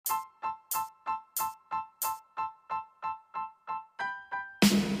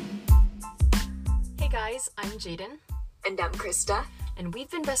guys, I'm Jaden. And I'm Krista. And we've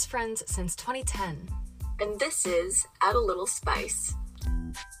been best friends since 2010. And this is Add a Little Spice.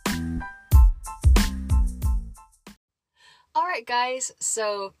 Alright guys,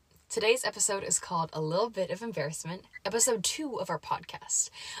 so today's episode is called A Little Bit of Embarrassment, episode 2 of our podcast.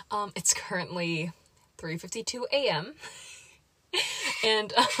 It's currently 3:52 a.m.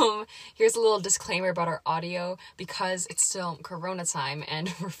 And here's a little disclaimer about our audio. Because it's still Corona time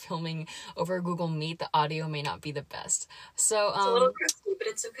and we're filming over Google Meet, the audio may not be the best. So it's a little crusty, but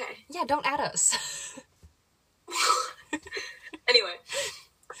it's okay. Yeah, don't add us. Anyway.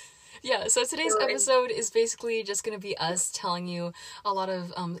 Yeah, so today's episode is basically just going to be us telling you a lot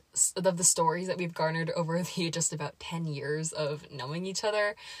of the stories that we've garnered over the just about 10 years of knowing each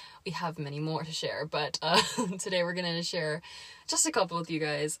other. We have many more to share, but today we're going to share just a couple with you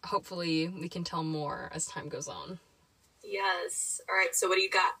guys. Hopefully we can tell more as time goes on. Yes. All right, so what do you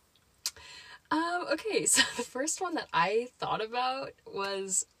got? Okay, so the first one that I thought about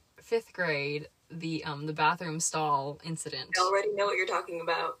was 5th grade. The bathroom stall incident. I already know what you're talking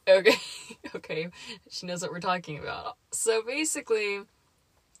about. Okay, she knows what we're talking about. So basically,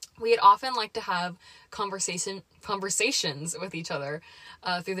 we had often liked to have conversations with each other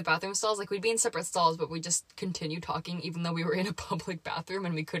through the bathroom stalls. Like, we'd be in separate stalls, but we'd just continue talking even though we were in a public bathroom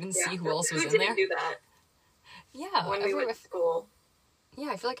and we couldn't see who else was in there. Who didn't do that? Yeah. When we went to school.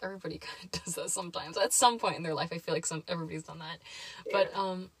 Yeah, I feel like everybody kind of does that sometimes. At some point in their life, I feel like everybody's done that. Yeah. But,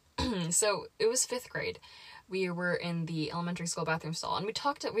 so it was 5th grade. We were in the elementary school bathroom stall and we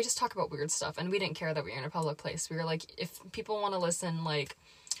just talked about weird stuff, and we didn't care that we were in a public place. We were like, if people want to listen, like,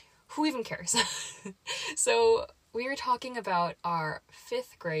 who even cares? So we were talking about our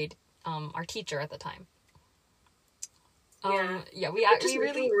 5th grade, our teacher at the time. We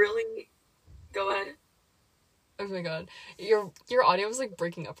really go ahead. Oh my god. Your audio is like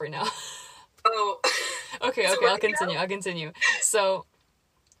breaking up right now. Oh. Okay, I'll continue. So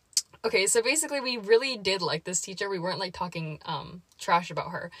basically we really did like this teacher. We weren't like talking trash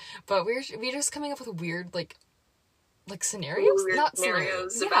about her, but we were just coming up with weird like scenarios, not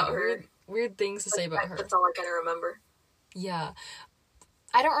scenarios about her. Weird things to say about her. That's all I kind of remember. Yeah.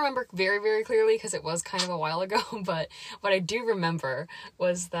 I don't remember very, very clearly because it was kind of a while ago, but what I do remember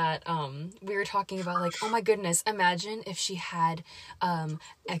was that we were talking about, like, oh my goodness, imagine if she had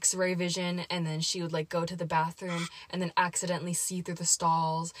X-ray vision and then she would, like, go to the bathroom and then accidentally see through the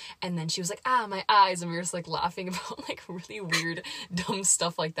stalls, and then she was like, my eyes, and we were just, like, laughing about, like, really weird, dumb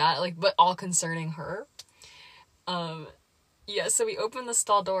stuff like that, like, but all concerning her. Yeah, so we opened the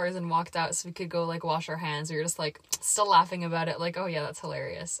stall doors and walked out so we could go, like, wash our hands. We were just, like, still laughing about it, like, oh, yeah, that's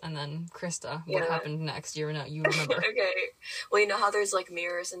hilarious. And then, Krista, what happened next? You remember. Okay. Well, you know how there's, like,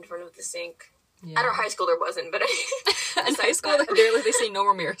 mirrors in front of the sink? Yeah. At our high school, there wasn't, but... In high school, they say no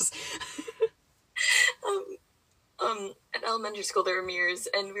more mirrors. At elementary school, there were mirrors,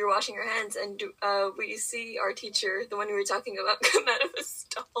 and we were washing our hands, and we see our teacher, the one we were talking about, come out of a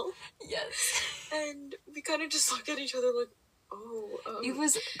stall. Yes. And we kind of just looked at each other like, it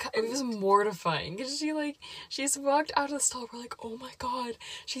was mortifying because she just walked out of the stall. We're like, oh my god,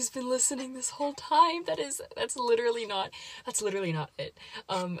 she's been listening this whole time. That's literally not it.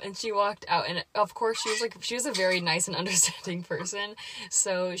 And she walked out, and of course she was a very nice and understanding person,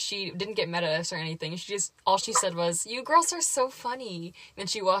 so she didn't get mad at us or anything. All she said was, "You girls are so funny." And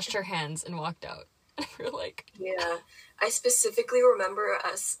she washed her hands and walked out. And we were like, yeah. I specifically remember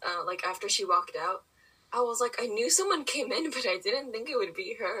us after she walked out, I was like, I knew someone came in, but I didn't think it would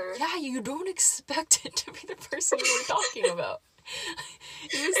be her. Yeah, you don't expect it to be the person you were talking about.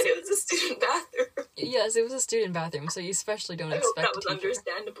 It was a student bathroom. Yes, it was a student bathroom, so you especially don't expect it. That was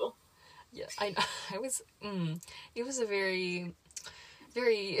understandable. Yeah, it was a very,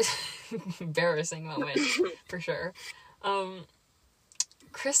 very embarrassing moment, for sure.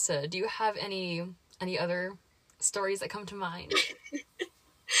 Krista, do you have any other stories that come to mind?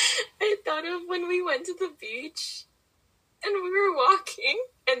 I thought of when we went to the beach and we were walking,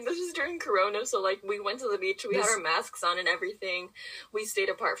 and this was during Corona, so like we went to the beach, we had our masks on and everything, we stayed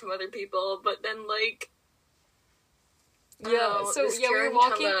apart from other people, but then like we were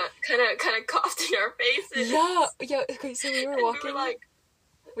walking, kind of coughed in our faces. Okay, so we were walking,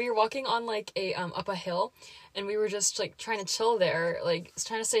 we were walking on like a up a hill, and we were just like trying to chill there, like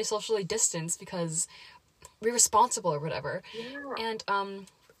trying to stay socially distanced because we're responsible or whatever. And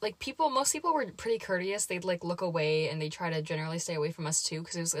like most people were pretty courteous. They'd like look away and they try to generally stay away from us too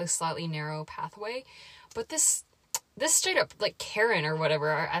because it was a slightly narrow pathway. But this straight up like Karen or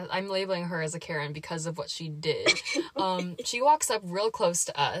whatever, I'm labeling her as a Karen because of what she did. She walks up real close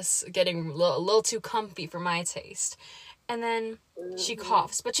to us, getting a little too comfy for my taste, and then she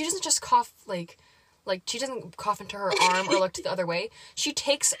coughs. But she doesn't just cough like like, she doesn't cough into her arm or look to the other way. She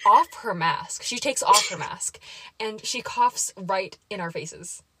takes off her mask. And she coughs right in our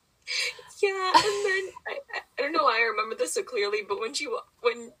faces. Yeah, and then I don't know why I remember this so clearly, but when she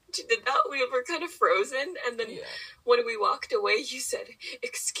did that, we were kind of frozen, and then when we walked away, you said,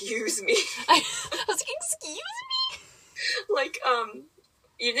 "Excuse me." I was like, "Excuse me?" Like,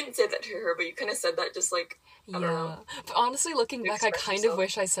 you didn't say that to her, but you kind of said that just like, I don't know. But honestly, looking back, I kind of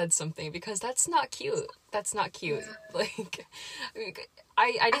wish I said something, because that's not cute. Yeah. Like,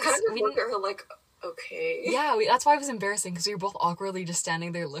 I didn't... kind of looked at her like, okay. Yeah, that's why it was embarrassing, because we were both awkwardly just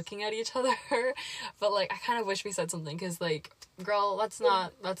standing there looking at each other. But, like, I kind of wish we said something, because, like, girl,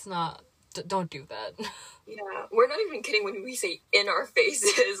 don't do that. Yeah, we're not even kidding when we say in our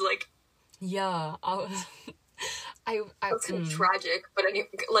faces, like... Yeah, That's kind of tragic, but anyway,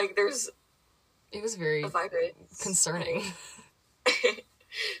 like, there's... It was very concerning.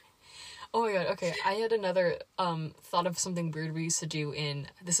 Oh my god, okay, I had another thought of something weird we used to do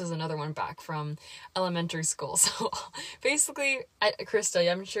this is another one back from elementary school. So basically, Krista,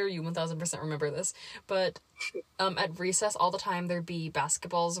 I'm sure you 1000% remember this, but at recess all the time there'd be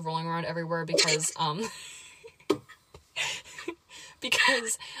basketballs rolling around everywhere because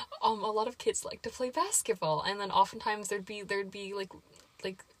because a lot of kids like to play basketball, and then oftentimes there'd be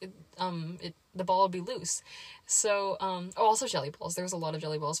the ball would be loose. So also jelly balls. There was a lot of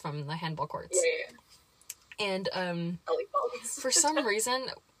jelly balls from the handball courts. Yeah. And for some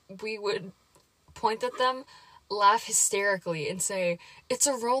reason we would point at them, laugh hysterically, and say, "It's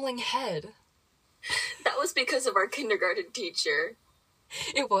a rolling head." That was because of our kindergarten teacher.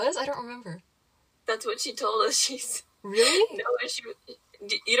 It was? I don't remember. That's what she told us. She's really? No,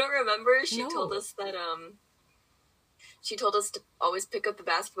 you don't remember? She told us that she told us to always pick up the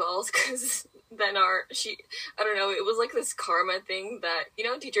basketballs, because then I don't know, it was like this karma thing that, you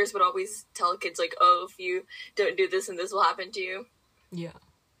know, teachers would always tell kids, like, oh, if you don't do this and this will happen to you. Yeah.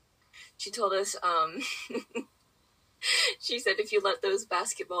 She told us, she said, if you let those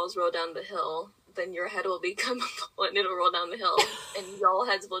basketballs roll down the hill, then your head will become a ball and it'll roll down the hill, and y'all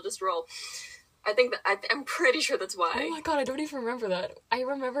heads will just roll. I'm pretty sure that's why. Oh my god, I don't even remember that. I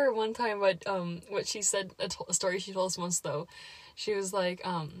remember one time what she said, a story she told us once, though. She was like,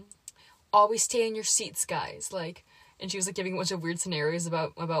 always stay in your seats, guys. Like, and she was like giving a bunch of weird scenarios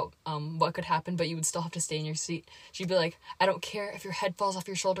about what could happen, but you would still have to stay in your seat. She'd be like, I don't care if your head falls off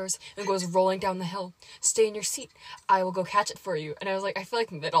your shoulders and goes rolling down the hill. Stay in your seat. I will go catch it for you. And I was like, I feel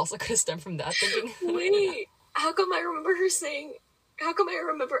like that also could have stemmed from that thinking. Wait, how come I remember her saying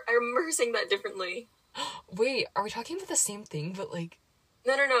her saying that differently? Wait, are we talking about the same thing, but like...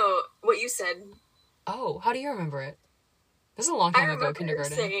 No, what you said. Oh, how do you remember it? This is a long time ago,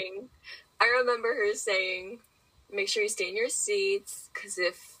 kindergarten. I remember her saying, make sure you stay in your seats, because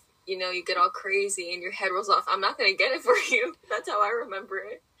if, you know, you get all crazy and your head rolls off, I'm not going to get it for you. That's how I remember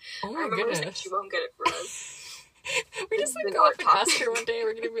it. Oh my goodness. Her saying she won't get it for us. We just like go up and ask her one day,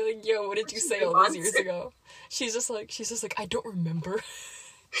 we're gonna be like, yo, what did you say all those years ago? She's just like, I don't remember.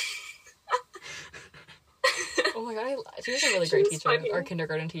 Oh my god, she was a really great teacher. Funny. Our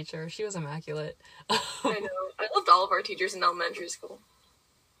kindergarten teacher. She was immaculate. I know. I loved all of our teachers in elementary school.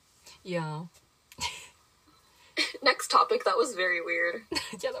 Yeah. Next topic, that was very weird.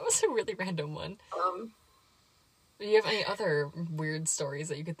 Yeah, that was a really random one. Do you have any other weird stories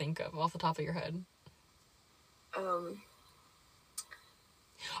that you could think of off the top of your head?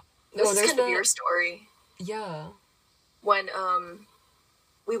 This is kind of your story. Yeah. When,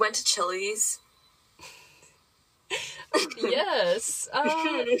 we went to Chili's. Yes.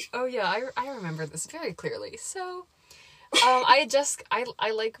 Oh yeah, I remember this very clearly. So, I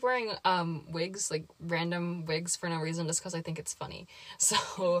like wearing, wigs, like, random wigs for no reason, just because I think it's funny.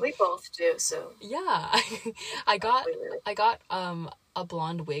 So... We both do, so... Yeah. I got, a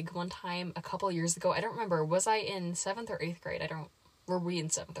blonde wig one time a couple years ago. I don't remember. Was I in 7th or 8th grade? Were we in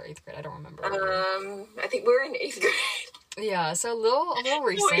 7th or 8th grade? I don't remember. I think we were in 8th grade. Yeah, so a little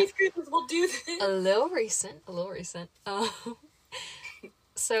recent. 8th graders will do this. A little recent.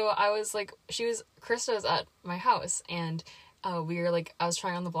 So I was like, Krista was at my house, and we were like, I was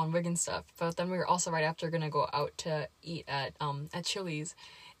trying on the blonde wig and stuff, but then we were also right after gonna go out to eat at Chili's,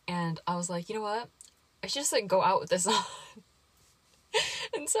 and I was like, you know what? I should just like go out with this on.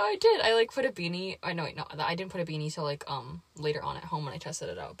 And so I did. I like put a beanie. I didn't put a beanie till like later on at home when I tested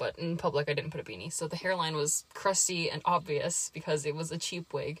it out. But in public, I didn't put a beanie, so the hairline was crusty and obvious because it was a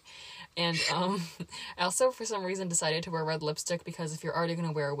cheap wig. And I also for some reason decided to wear red lipstick, because if you're already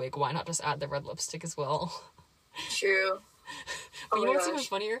gonna wear a wig, why not just add the red lipstick as well? True. But you know what's even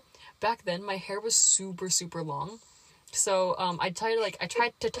funnier? Back then, my hair was super, super long. So, I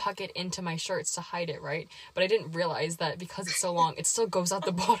tried to tuck it into my shirts to hide it, right? But I didn't realize that because it's so long, it still goes out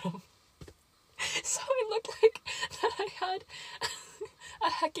the bottom. So it looked like that I had a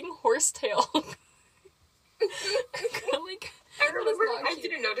hecking horsetail. Like, I remember I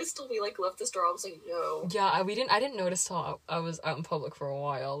didn't notice till we, like, left the store. I was like, yo. Yeah, I didn't notice till I was out in public for a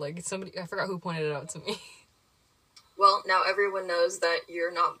while. Like, I forgot who pointed it out to me. Well, now everyone knows that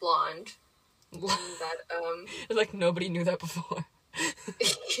you're not blonde. And that, Like, nobody knew that before.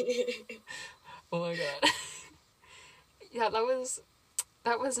 Oh my god. Yeah, that was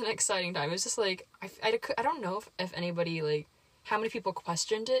an exciting time. It was just, like, I don't know if anybody, like, how many people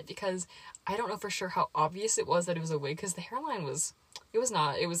questioned it, because I don't know for sure how obvious it was that it was a wig, because the hairline was just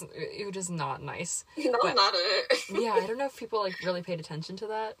not nice. No, but, not it. Yeah, I don't know if people, like, really paid attention to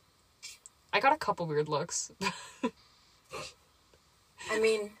that. I got a couple weird looks. I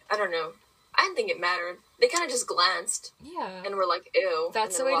mean, I don't know. I didn't think it mattered. They kind of just glanced. Yeah. And were like, ew.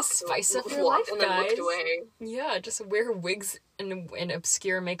 That's the way to spice up your life, and guys. then looked away. Yeah, just wear wigs and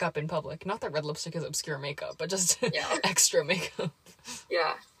obscure makeup in public. Not that red lipstick is obscure makeup, but just extra makeup.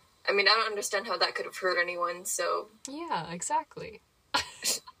 Yeah. I mean, I don't understand how that could have hurt anyone, so... Yeah, exactly.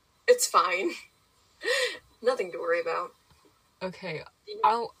 It's fine. Nothing to worry about. Okay,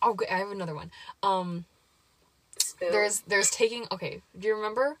 I have another one. There's taking... Okay, do you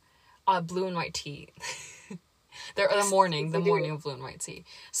remember blue and white tea? The morning of blue and white tea.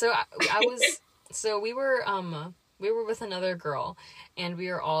 So we were with another girl, and we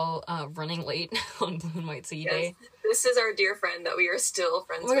were all running late on blue and white tea day. This is our dear friend that we are still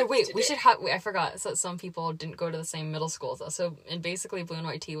friends with Wait, today. I forgot. So some people didn't go to the same middle school as us. So, and basically Blue and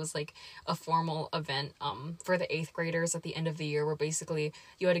White Tea was like a formal event for the 8th graders at the end of the year, where basically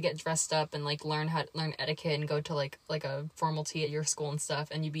you had to get dressed up and like learn etiquette and go to like a formal tea at your school and stuff,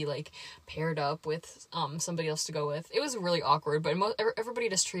 and you'd be like paired up with somebody else to go with. It was really awkward, but everybody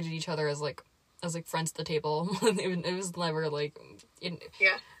just treated each other as friends at the table. It was never like it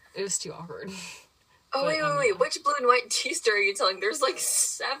was too awkward. Oh, but, wait. Which blue and white tea story are you telling? There's like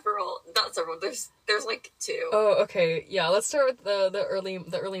not several. There's like 2. Oh, okay. Yeah, let's start with the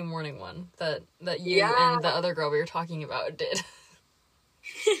early morning one that you and the other girl we were talking about did.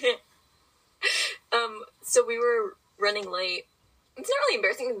 So we were running late. It's not really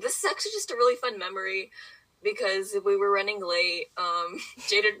embarrassing. This is actually just a really fun memory, because we were running late.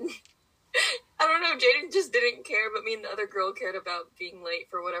 Jaden... I don't know, Jaden just didn't care, but me and the other girl cared about being late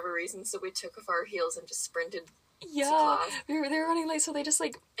for whatever reason, so we took off our heels and just sprinted to class. They were running late, so they just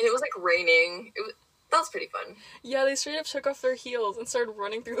like... And it was like raining. That was pretty fun. Yeah, they straight up took off their heels and started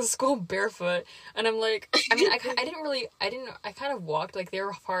running through the school barefoot, and I'm like... I kind of walked, like, they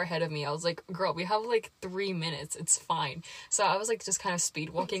were far ahead of me. I was like, girl, we have like 3 minutes, it's fine. So I was like just kind of speed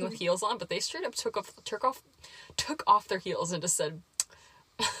walking with heels on, but they straight up took off their heels and just said...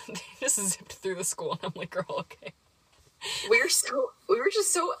 They just zipped through the school, and I'm like, girl, okay. We were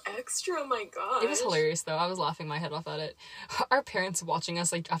just so extra, oh my god. It was hilarious, though. I was laughing my head off at it. Our parents watching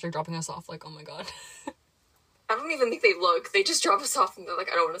us, like, after dropping us off, like, oh my god. I don't even think they look. They just drop us off, and they're like,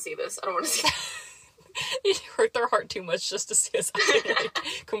 I don't want to see this. It hurt their heart too much just to see us acting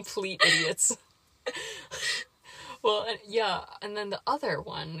like complete idiots. Well, yeah, and then the other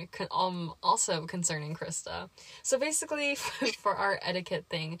one, also concerning Krista. So basically, for our etiquette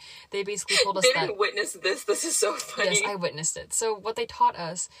thing, they basically told us that... They didn't witness this. This is so funny. Yes, I witnessed it. So what they taught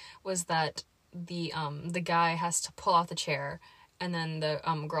us was that the guy has to pull out the chair, and then the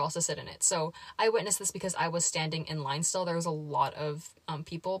girl has to sit in it. So I witnessed this because I was standing in line still. There was a lot of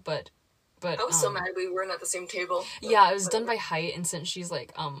people, but I was so mad we weren't at the same table. Yeah, it was done by height, and since she's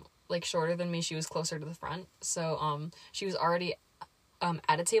like shorter than me, she was closer to the front. So she was already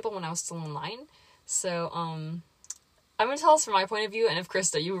at a table when I was still in line. So I'm gonna tell us from my point of view, and if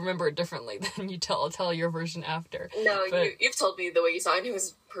Krista, you remember it differently, then you tell your version after. No, you've told me the way you saw it, and it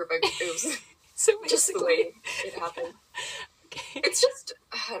was perfect. It was so just the way it happened. Okay. It's just,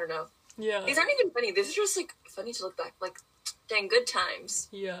 I don't know. Yeah. These aren't even funny. These are just like funny to look back. Like, dang, good times.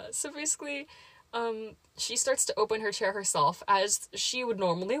 Yeah. So basically, she starts to open her chair herself, as she would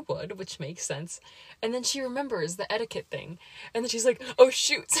normally would, which makes sense. And then she remembers the etiquette thing. And then she's like, oh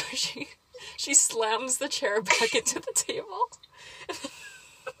shoot. So she slams the chair back into the table.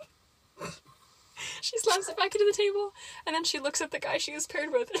 She slams it back into the table, and then she looks at the guy she was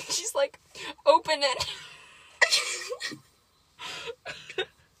paired with, and she's like, open it. And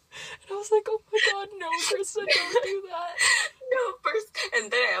I was like, oh my god, no, Krista, don't do that. First,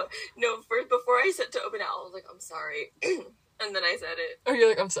 before I said to open it, I was like, I'm sorry. And then I said it. Oh, you're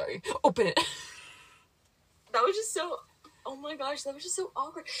like, I'm sorry. Open it. That was just so, oh oh my gosh, that was just so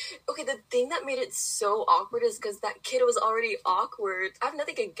awkward. Okay, the thing that made it so awkward is because that kid was already awkward. I have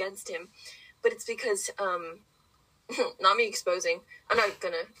nothing against him, but it's because, not me exposing, I'm not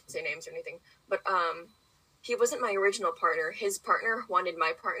gonna say names or anything, but, he wasn't my original partner. His partner wanted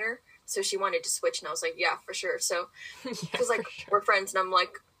my partner, so she wanted to switch, and I was like, yeah, for sure. So, because, like, we're friends, and I'm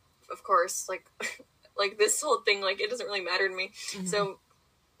like, of course, like, like, this whole thing, like, it doesn't really matter to me. Mm-hmm. So,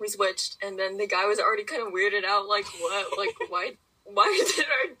 we switched, and then the guy was already kind of weirded out, like, what? Like, why did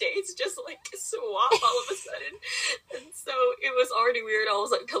our dates just, like, swap all of a sudden? And so, it was already weird. I was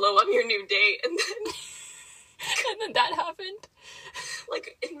like, hello, I'm your new date. And then... and then that happened.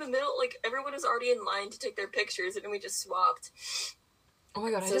 Like, in the middle, like, everyone was already in line to take their pictures, and then we just swapped. Oh my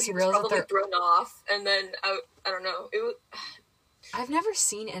god, so I just realized probably that they're... thrown off, and then, I don't know, it was... I've never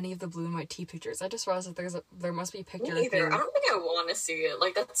seen any of the blue and white tea pictures. I just realized that there must be a picture. Me either. I don't think I want to see it.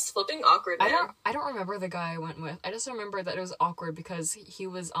 Like, that's flipping awkward, man. I don't remember the guy I went with. I just remember that it was awkward because he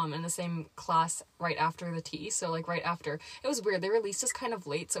was in the same class right after the tea. So, like, right after. It was weird. They released us kind of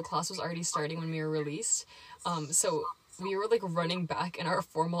late, so class was already starting when we were released. So we were, like, running back in our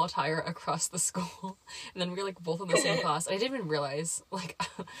formal attire across the school. And then we were, like, both in the same class. I didn't even realize, like,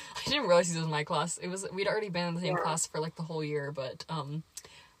 I didn't realize he was in my class. We'd already been in the same class for, like, the whole year, but,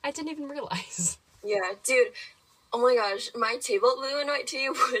 I didn't even realize. Yeah, dude. Oh my gosh. My table at Blue and White Tea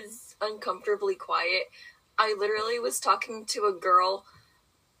was uncomfortably quiet. I literally was talking to a girl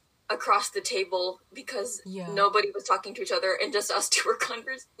across the table because nobody was talking to each other and just us two were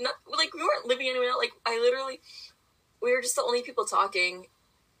like, we weren't living anywhere. Like, we were just the only people talking,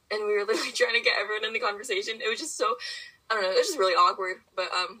 and we were literally trying to get everyone in the conversation. It was just so, I don't know, it was just really awkward, but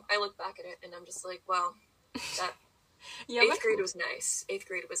I look back at it, and I'm just like, wow, that... Yeah, 8th grade was nice. 8th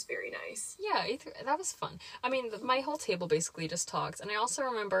grade was very nice. Yeah, that was fun. I mean, my whole table basically just talked, and I also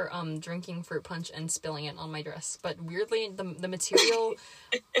remember drinking fruit punch and spilling it on my dress. But weirdly, the material,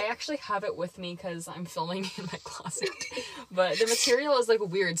 I actually have it with me because I'm filming in my closet. But the material is, like,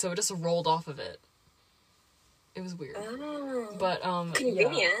 weird, so it just rolled off of it. It was weird. Oh, but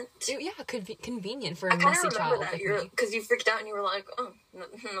convenient. Convenient for a messy child. I remember that because you freaked out and you were like, "Oh,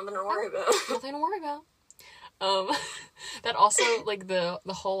 nothing to worry about." Nothing to worry about. That also, like, the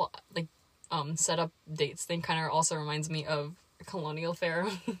whole, like, setup dates thing kind of also reminds me of Colonial Fair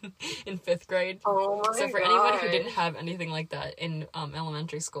in 5th grade. Oh my So for anyone who didn't have anything like that in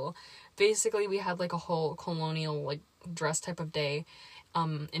elementary school, basically we had, like, a whole colonial, like, dress type of day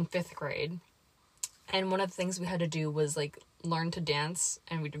in 5th grade. And one of the things we had to do was, like, learn to dance,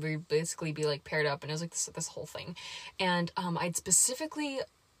 and we'd basically be, like, paired up, and it was, like, this whole thing. And I'd specifically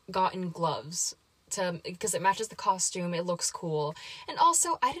gotten gloves because it matches the costume, it looks cool, and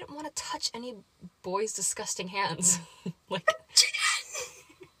also I didn't want to touch any boys' disgusting hands. Like,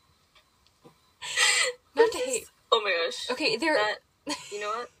 not to hate. Oh my gosh. Okay, you know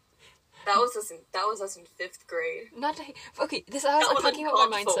what? That was us in 5th grade. Not to hate. Okay, I'm talking about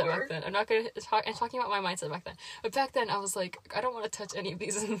my mindset back then. I'm talking about my mindset back then. But back then I was like, I don't want to touch any of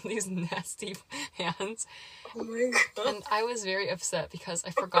these nasty hands. Oh my god. And I was very upset because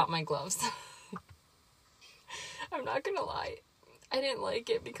I forgot my gloves. I'm not gonna lie. I didn't like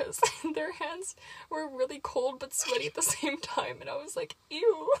it because their hands were really cold but sweaty at the same time, and I was like,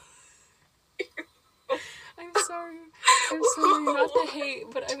 ew. I'm sorry, not to hate,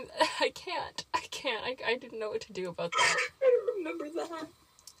 but I can't. I didn't know what to do about that. I don't remember that.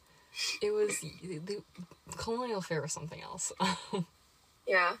 It was the Colonial Fair or something else.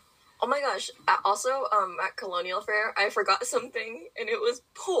 Yeah. Oh my gosh. Also, at Colonial Fair, I forgot something, and it was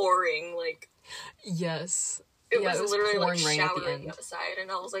pouring, like... Yes. It was literally, like, showering outside, and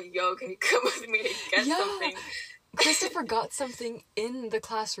I was like, yo, can you come with me to get something? Christopher got something in the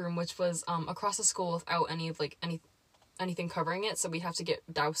classroom, which was across the school without anything covering it, so we'd have to get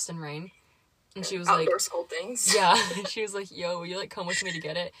doused in rain. And she was outdoor like... Outdoor school things. Yeah. She was like, yo, will you, like, come with me to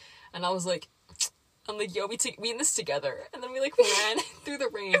get it? And I was like... I'm like, yo, we in this together. And then we, like, ran through the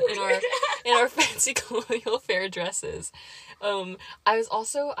rain in our fancy Colonial Fair dresses. I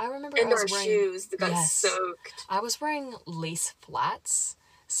remember and I was our wearing... shoes that got soaked. I was wearing lace flats,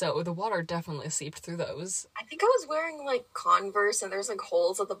 so the water definitely seeped through those. I think I was wearing, like, Converse, and there's, like,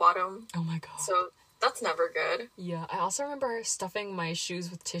 holes at the bottom. Oh my god. So... that's never good. Yeah, I also remember stuffing my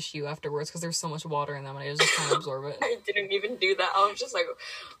shoes with tissue afterwards because there's so much water in them and I was just trying to absorb it. I didn't even do that. I was just like,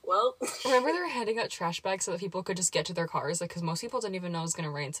 well... Remember they were handing out trash bags so that people could just get to their cars? Like, because most people didn't even know it was going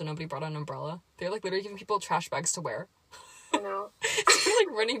to rain, so nobody brought an umbrella. They were, like, literally giving people trash bags to wear. I know. So we're,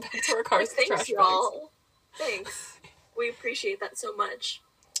 like, running back to our cars with trash y'all. Bags. Thanks. We appreciate that so much.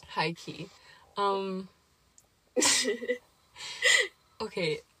 High key.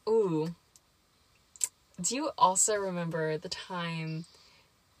 Okay, ooh. Do you also remember the time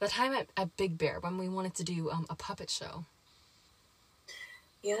at Big Bear when we wanted to do a puppet show?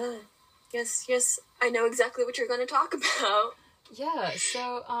 Yeah. Yes. I know exactly what you're going to talk about. Yeah.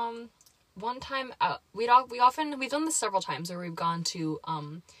 So one time we've done this several times where we've gone to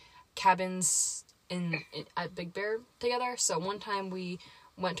cabins in at Big Bear together. So one time we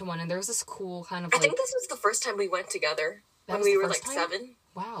went to one and there was this cool kind of I think this was the first time we went together when we were like time? 7.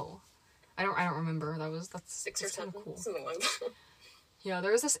 Wow. I don't remember. That's 6 or 7, kind of cool. Something like that. Yeah,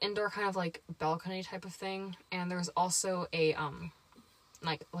 there was this indoor kind of like balcony type of thing, and there was also a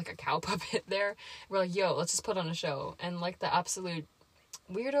like a cow puppet there. We're like, yo, let's just put on a show. And like the absolute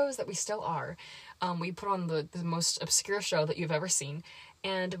weirdos that we still are, we put on the most obscure show that you've ever seen,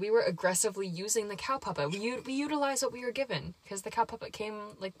 and we were aggressively using the cow puppet. We utilized what we were given, because the cow puppet came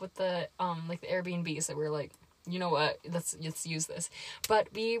like with the like the Airbnb, so we were like, you know what, let's use this. But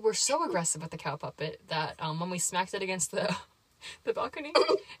we were so aggressive with the cow puppet that when we smacked it against the balcony,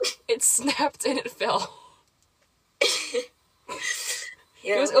 it snapped and it fell.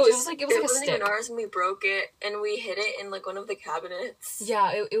 Yeah, it was like a stick. Even ours, and we broke it, and we hid it in like one of the cabinets.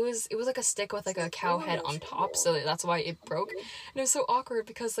 Yeah, it was like a stick with like a cow head on top, so that's why it broke. And it was so awkward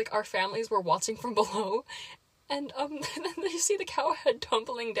because like our families were watching from below, and then you see the cow head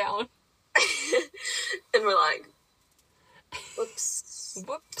tumbling down, and we're like, whoops.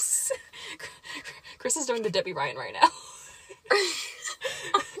 Chris is doing the Debbie Ryan right now.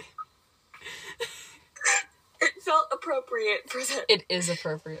 It felt appropriate for that. It is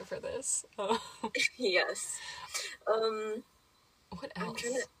appropriate for this. Yes. What else?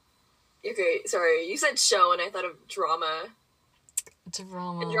 Okay, sorry. You said show, and I thought of drama.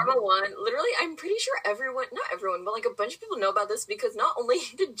 Drama. And Drama 1, literally, I'm pretty sure not everyone, but like a bunch of people know about this because not only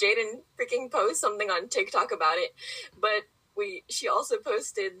did Jaden freaking post something on TikTok about it, but she also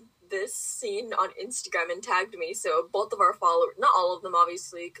posted this scene on Instagram and tagged me. So both of our followers, not all of them,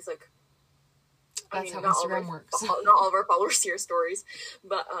 obviously, because like, that's how Instagram works. Not all of our followers see our stories,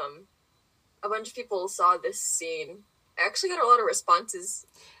 but a bunch of people saw this scene. I actually got a lot of responses.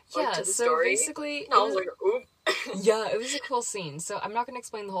 Yeah, to the so story. basically, and I was like, oop. Yeah, it was a cool scene. So I'm not going to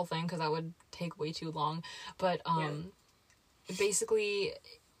explain the whole thing because that would take way too long. But basically,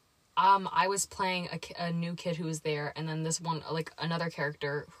 I was playing a new kid who was there, and then this one, like another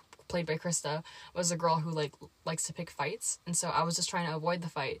character played by Krista, was a girl who like likes to pick fights, and so I was just trying to avoid the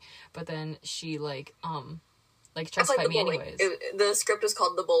fight. But then she like tries to fight me anyways. The script was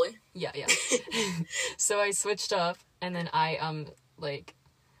called The Bully. Yeah. So I switched up, and then I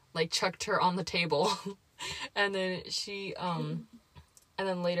chucked her on the table. And then she, and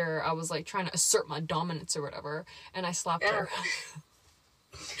then later I was, like, trying to assert my dominance or whatever, and I slapped her.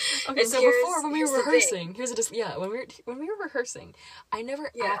 Okay, so before, when we were rehearsing, when we were rehearsing, I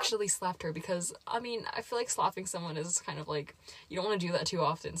never actually slapped her because, I mean, I feel like slapping someone is kind of, like, you don't want to do that too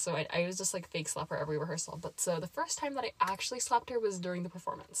often, so I was just, like, fake slap her every rehearsal. But, so the first time that I actually slapped her was during the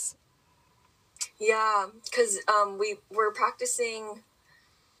performance. Yeah, because, we were practicing...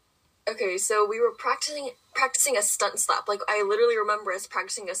 Okay, so we were practicing a stunt slap. Like, I literally remember us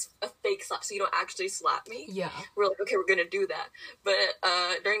practicing a fake slap, so you don't actually slap me. Yeah. We're like, okay, we're gonna do that. But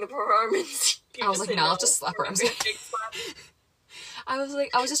during the performance, I was like, no, I'll just slap her. I'm just fake slap. I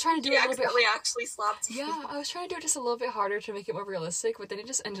was just trying to do it a little bit. Actually slapped. Yeah, I was trying to do it just a little bit harder to make it more realistic, but then it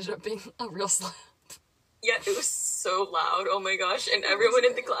just ended up being a real slap. Yeah, it was so loud. Oh my gosh, and everyone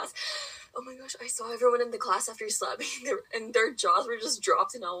in the class. Oh my gosh, I saw everyone in the class after slapping, and their jaws were just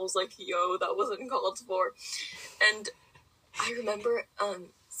dropped, and I was like, yo, that wasn't called for. And I remember,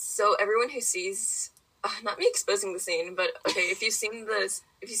 so everyone who sees, not me exposing the scene, but okay, if you've seen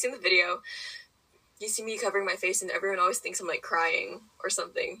the video, you see me covering my face, and everyone always thinks I'm like crying or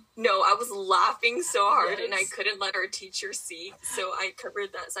something. No, I was laughing so hard, and I couldn't let our teacher see, so I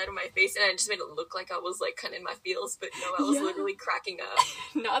covered that side of my face, and I just made it look like I was like kind of in my feels, but no, I was literally cracking up.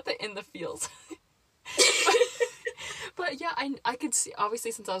 Not the in the feels. But yeah, I could see, obviously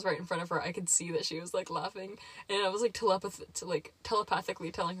since I was right in front of her, I could see that she was like laughing, and I was like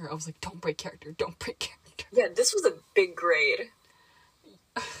telepathically telling her, I was like, don't break character. Yeah, this was a big grade.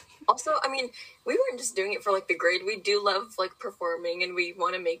 Also, I mean, we weren't just doing it for, like, the grade. We do love, like, performing, and we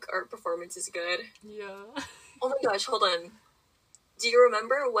want to make our performances good. Yeah. Oh my gosh, hold on. Do you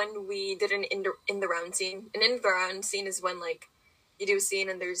remember when we did an in the round scene? An in the round scene is when, like, you do a scene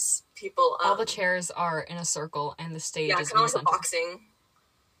and there's people... all the chairs are in a circle, and the stage is in the center. Yeah, kind of like a boxing.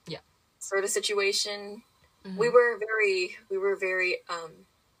 Yeah. Sort of situation. Mm-hmm. We were very,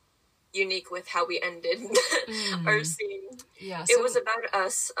 unique with how we ended our scene. Yeah, it was about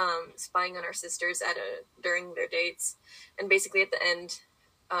us spying on our sisters during their dates, and basically at the end,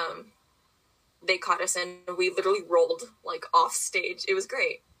 they caught us and we literally rolled, like, off stage. It was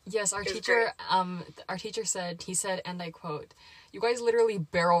great. Yes, our teacher said, and I quote, "You guys literally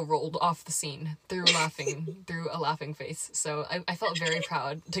barrel rolled off the scene through a laughing face." So I felt very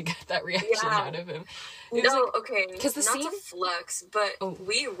proud to get that reaction out of him. Okay, because not to flex, but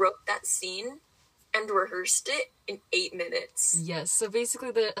we wrote that scene and rehearsed it in 8 minutes. Yes, so basically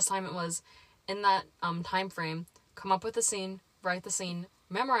the assignment was, in that time frame, come up with the scene, write the scene,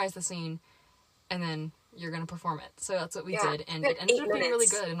 memorize the scene, and then you're gonna perform it. So that's what we did, and it ended up being really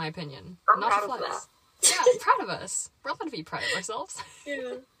good, in my opinion. I'm proud of that. Yeah, I'm proud of us. We're allowed to be proud of ourselves.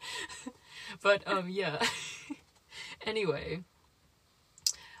 Yeah. But, yeah. Anyway.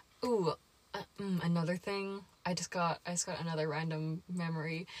 Ooh, another thing. I just got another random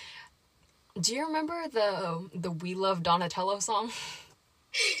memory. Do you remember the We Love Donatello song?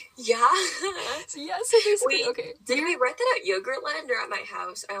 Yeah. So basically, okay. Did we write that at Yogurtland or at my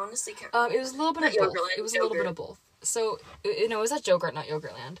house? I honestly can't remember. It was a little bit of both. It was a little bit of both. So, it was at Jogurt, not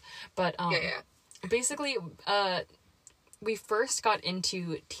Yogurtland. But, basically, we first got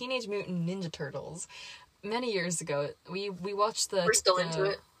into Teenage Mutant Ninja Turtles many years ago. We watched We're still into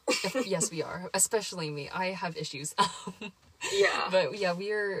it. Yes, we are. Especially me. I have issues. Yeah. But, yeah,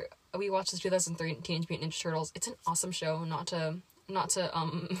 we watched the 2003 Teenage Mutant Ninja Turtles. It's an awesome show, not to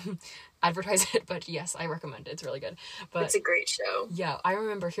advertise it, but yes, I recommend it. It's really good. But it's a great show. Yeah,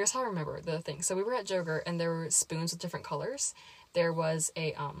 here's how I remember the thing. So we were at Jogurt and there were spoons with different colors. There was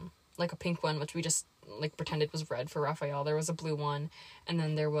a like a pink one, which we just like pretended was red for Raphael. There was a blue one, and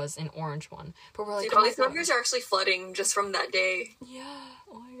then there was an orange one. But we're like, all these numbers are actually flooding just from that day. Yeah.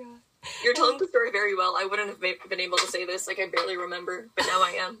 Oh my god. You're telling the story very well. I wouldn't have been able to say this. Like, I barely remember, but now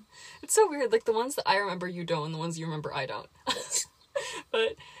I am. It's so weird. Like, the ones that I remember, you don't, and the ones you remember, I don't.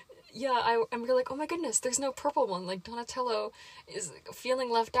 But, yeah, and we're like, oh my goodness, there's no purple one. Like, Donatello is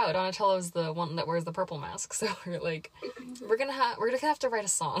feeling left out. Donatello's the one that wears the purple mask. So we're like, we're gonna have to write a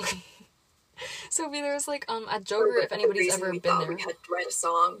song. So there's, like, at Jogurt, if anybody's ever been there. We had to write a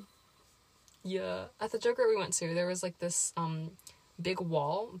song. Yeah. At the Jogurt we went to, there was, like, this, big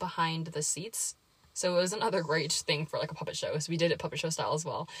wall behind the seats. So it was another great thing for like a puppet show. So we did it puppet show style as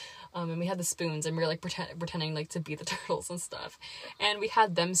well. And we had the spoons and we were like pretending like to be the turtles and stuff. And we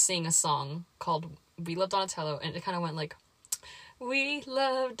had them sing a song called We Love Donatello, and it kind of went like, we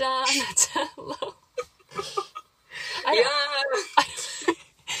love Donatello. I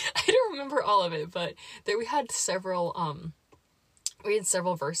don't remember all of it, but we had several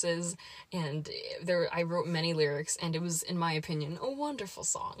verses, and I wrote many lyrics, and it was, in my opinion, a wonderful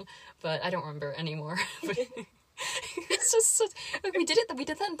song, but I don't remember anymore. But it's just like we did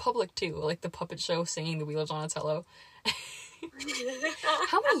that in public too, like the puppet show singing the We Love Donatello.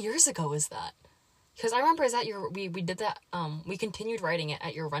 How many years ago was that? Because I remember we did that, we continued writing it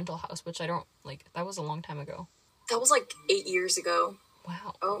at your rental house, which I don't, like, that was a long time ago. That was like 8 years ago.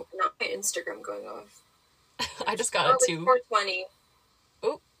 Wow. Oh, not my Instagram going off. I just got it too. 420.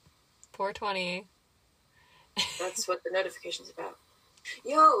 420. That's what the notification's about.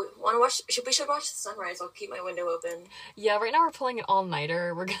 Yo, wanna watch? We should watch the sunrise. I'll keep my window open. Yeah, right now we're pulling an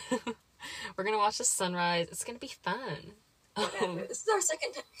all-nighter. We're gonna watch the sunrise. It's gonna be fun. This is our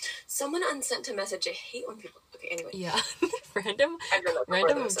second time. Someone unsent a message. I hate when people. Okay, anyway. Yeah, random. We're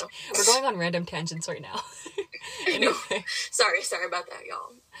going on random tangents right now. Anyway, sorry about that,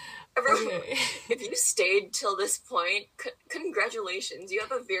 y'all. Everyone, okay. If you stayed till this point, congratulations. You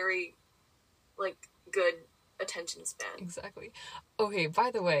have a very, like, good attention span. Exactly. Okay,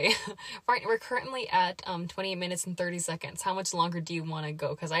 by the way, right, we're currently at 28 minutes and 30 seconds. How much longer do you want to go?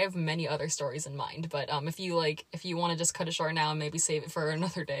 Because I have many other stories in mind, but if you want to just cut it short now and maybe save it for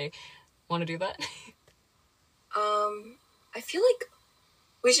another day, want to do that? I feel like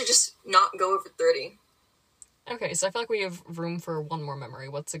we should just not go over 30. Okay, so I feel like we have room for one more memory.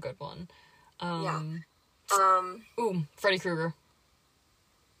 What's a good one? Ooh, Freddy Krueger.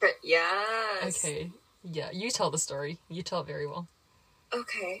 But yes. Okay. Yeah, you tell the story. You tell it very well.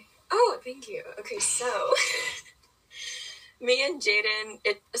 Okay. Oh, thank you. Okay, so me and Jaden,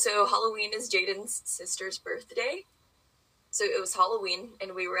 so Halloween is Jaden's sister's birthday. So it was Halloween,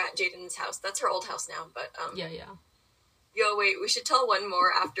 and we were at Jaden's house. That's her old house now, but Yeah. Yo, wait, we should tell one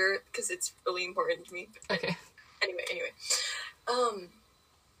more after, because it's really important to me. Okay. Anyway.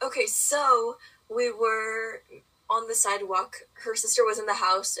 Okay, so we were on the sidewalk. Her sister was in the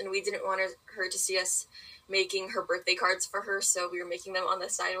house, and we didn't want her to see us making her birthday cards for her, so we were making them on the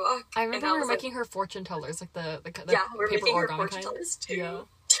sidewalk. I remember we were making her fortune tellers, like the yeah, we were paper making her origami fortune kind. tellers too. Yeah.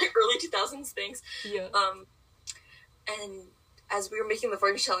 Early 2000s things. Yeah. And as we were making the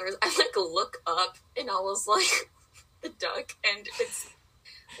fortune tellers, I look up, and I was like, the duck, and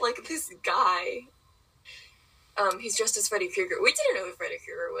like, this guy, he's dressed as Freddy Krueger. We didn't know who Freddy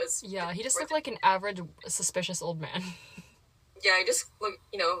Krueger was. Yeah, he just looked like an average, suspicious old man. Yeah, I just looked,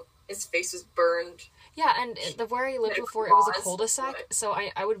 his face was burned. Yeah, and where I lived before, it was a cul-de-sac, so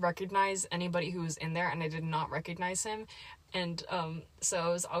I would recognize anybody who was in there, and I did not recognize him, and so I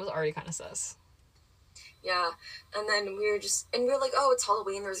was already kind of sus. Yeah, and then we were like, oh, it's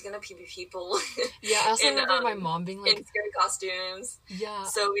Halloween, there's gonna be people. Yeah, I also remember my mom being like... in scary costumes. Yeah.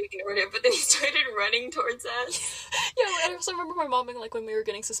 So we ignored it, but then he started running towards us. Yeah, I also remember my mom being like, when we were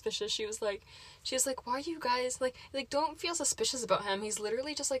getting suspicious, she was like, why are you guys, like, don't feel suspicious about him, he's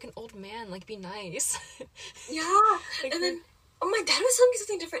literally just, like, an old man, like, be nice. Yeah, like, and then, my dad was telling me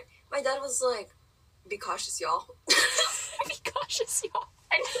something different. My dad was like, be cautious, y'all. Be cautious, y'all.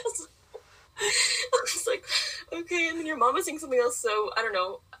 And I was like, okay, and then your mom was saying something else, so, I don't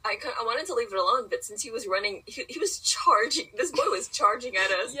know, I wanted to leave it alone, but since he was running, he was charging, this boy was charging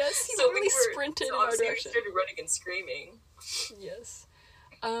at us. Yes, he literally sprinted in our direction. We started running and screaming. Yes.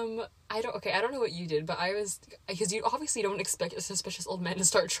 I don't know what you did, but because you obviously don't expect a suspicious old man to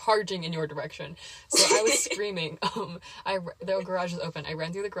start charging in your direction, so I was screaming. The garage was open, I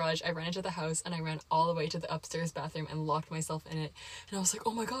ran through the garage, I ran into the house, and I ran all the way to the upstairs bathroom and locked myself in it, and I was like,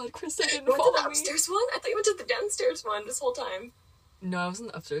 oh my god, Krista didn't follow me! You went to the upstairs one? I thought you went to the downstairs one this whole time. No, I was in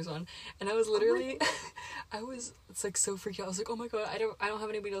the upstairs one, and I was literally, it's like so freaked out. I was like, oh my god, I don't have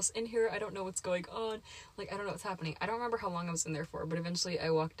anybody else in here, I don't know what's going on, like, I don't know what's happening. I don't remember how long I was in there for, but eventually I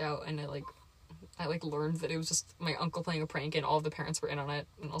walked out, and I learned that it was just my uncle playing a prank, and all of the parents were in on it,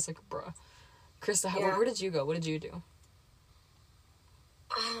 and I was like, bruh. Krista, where did you go? What did you do?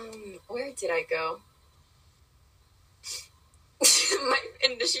 Where did I go?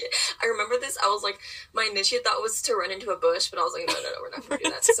 I remember this, I was like, my initiate thought was to run into a bush, but I was like, no, we're not gonna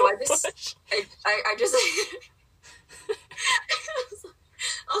do that. So I just I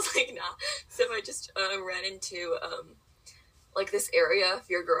was like, nah. So I just ran into this area of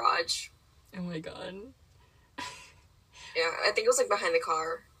your garage. Oh my god. Yeah, I think it was behind the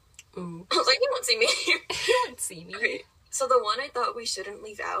car. Ooh. I was like, you won't see me here. You won't see me. Okay. So the one I thought we shouldn't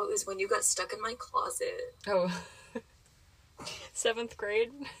leave out is when you got stuck in my closet. Oh. 7th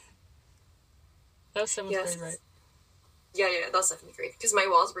grade? That was 7th grade, right? Yeah, that was 7th grade. Because my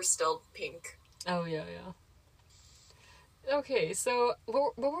walls were still pink. Oh, yeah. Okay, so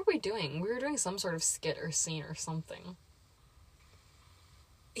what were we doing? We were doing some sort of skit or scene or something.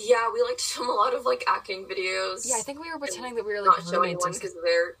 Yeah, we like to film a lot of acting videos. Yeah, I think we were pretending that we were not roommates because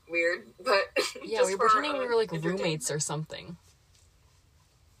they're weird, but yeah, we were pretending we were roommates or something.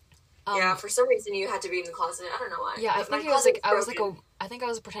 Yeah, for some reason you had to be in the closet. I don't know why. Yeah, I think I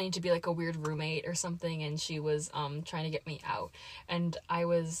was pretending to be a weird roommate or something, and she was trying to get me out, and I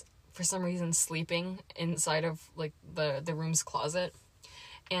was for some reason sleeping inside of the room's closet.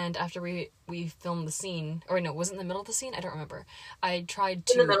 And after we filmed the scene, or no, was it in the middle of the scene? I don't remember. I tried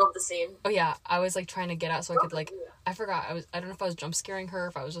to... In the middle of the scene. Oh yeah, I was trying to get out so I could I forgot, I don't know if I was jump scaring her,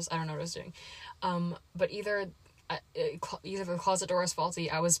 if I was just, I don't know what I was doing. But either the closet door was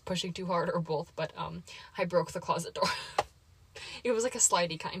faulty, I was pushing too hard, or both, but I broke the closet door. It was a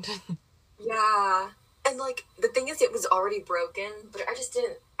slidey kind. Yeah. And the thing is, it was already broken, but I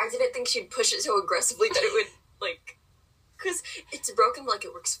didn't think she'd push it so aggressively that it would because it's broken,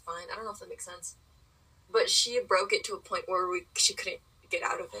 it works fine. I don't know if that makes sense. But she broke it to a point where she couldn't get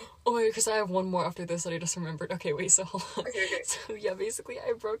out of it. Oh my god, because I have one more after this that I just remembered. Okay, wait, so hold on. Okay. So yeah, basically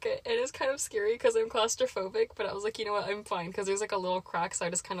I broke it, and it's kind of scary because I'm claustrophobic, but I was like, you know what, I'm fine, because there's a little crack, so I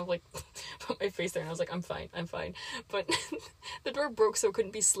just kind of put my face there, and I was like, I'm fine. But the door broke, so it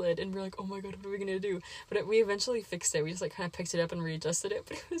couldn't be slid, and we're like, oh my god, what are we gonna do? But we eventually fixed it. We just kind of picked it up and readjusted it,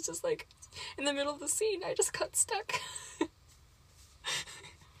 but it was just in the middle of the scene, I just got stuck.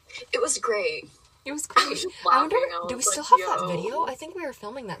 It was great. It was great. I wonder, do we still have that video? I think we were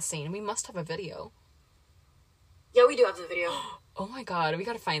filming that scene. We must have a video. Yeah, we do have the video. Oh my god, we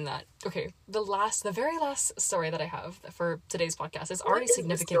gotta find that. Okay, the very last story that I have for today's podcast is already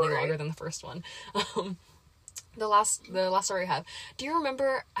significantly longer than the first one. The last story I have. Do you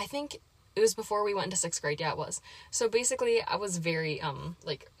remember, I think it was before we went into 6th grade, yeah it was. So basically, I was very,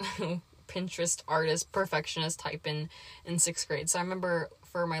 Pinterest artist, perfectionist type in 6th grade. So I remember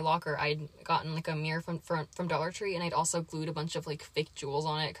for my locker, I'd gotten a mirror from Dollar Tree, and I'd also glued a bunch of fake jewels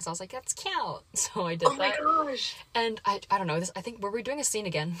on it because I was like, that's cute. So I did that. Oh my gosh! And I don't know, this, I think, were we doing a scene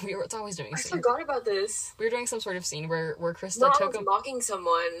again? It's always doing a scene. I forgot about this. We were doing some sort of scene where Krista took I was mocking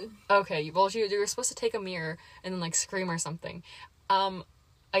someone. Okay, well you were supposed to take a mirror and then scream or something. You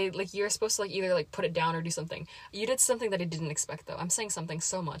were supposed to either put it down or do something. You did something that I didn't expect though. I'm saying something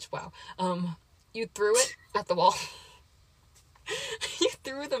so much. Wow. You threw it at the wall. You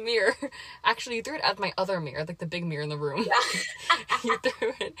threw the mirror. Actually, you threw it at my other mirror, like the big mirror in the room. Yeah. You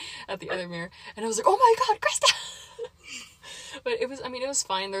threw it at the other mirror, and I was like, "Oh my god, Krista!" But it was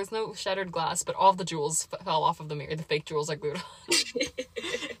fine. There was no shattered glass, but all of the jewels fell off of the mirror. The fake jewels are glued on.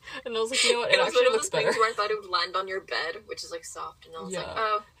 And I was like, you know what? It actually looks better. Where I thought it would land on your bed, which is like soft, and I was like,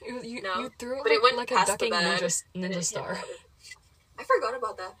 oh, you threw it but it went like a past ducking the bed, ninja star. I forgot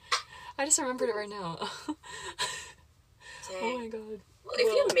about that. I just remembered it right now. Dang. Oh my god. Well,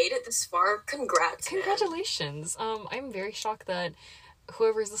 if you made it this far, congrats. Congratulations. I'm very shocked that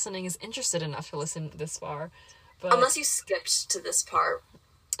whoever's listening is interested enough to listen this far. But unless you skipped to this part.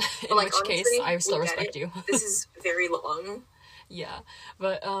 In which honestly, case, I still respect you. This is very long. Yeah.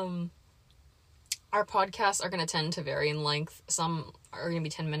 But, our podcasts are going to tend to vary in length. Some are going to be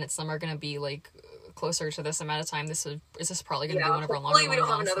 10 minutes. Some are going to be, like, closer to this amount of time. This is probably going to be one of our longer ones, we don't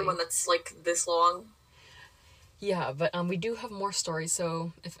have another one that's, like, this long. Yeah, but we do have more stories,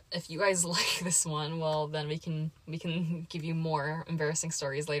 so if you guys like this one, well, then we can give you more embarrassing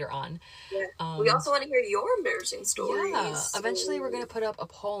stories later on. Yeah. We also want to hear your embarrassing stories. Yeah, eventually we're going to put up a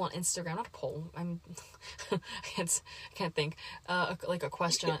poll on Instagram. Not a poll, I can't think. Like a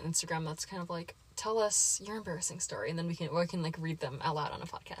question on Instagram that's kind of like, tell us your embarrassing story, and then we can like read them out loud on a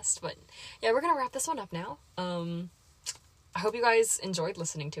podcast. But yeah, we're going to wrap this one up now. I hope you guys enjoyed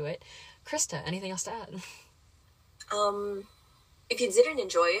listening to it. Krista, anything else to add? If you didn't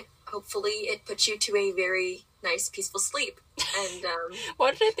enjoy it, hopefully it puts you to a very nice, peaceful sleep. And,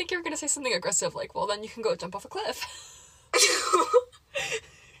 why did I think you were going to say something aggressive, like, well, then you can go jump off a cliff? I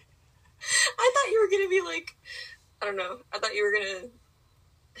thought you were going to be like, I don't know, I thought you were going to,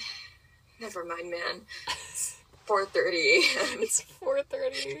 never mind, man. It's 4:30 a.m. It's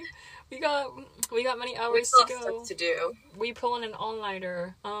 4:30. We got many hours to go. Stuff to do. We pull in an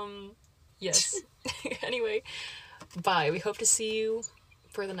all-nighter. Yes. Anyway, bye. We hope to see you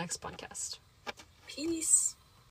for the next podcast. Peace.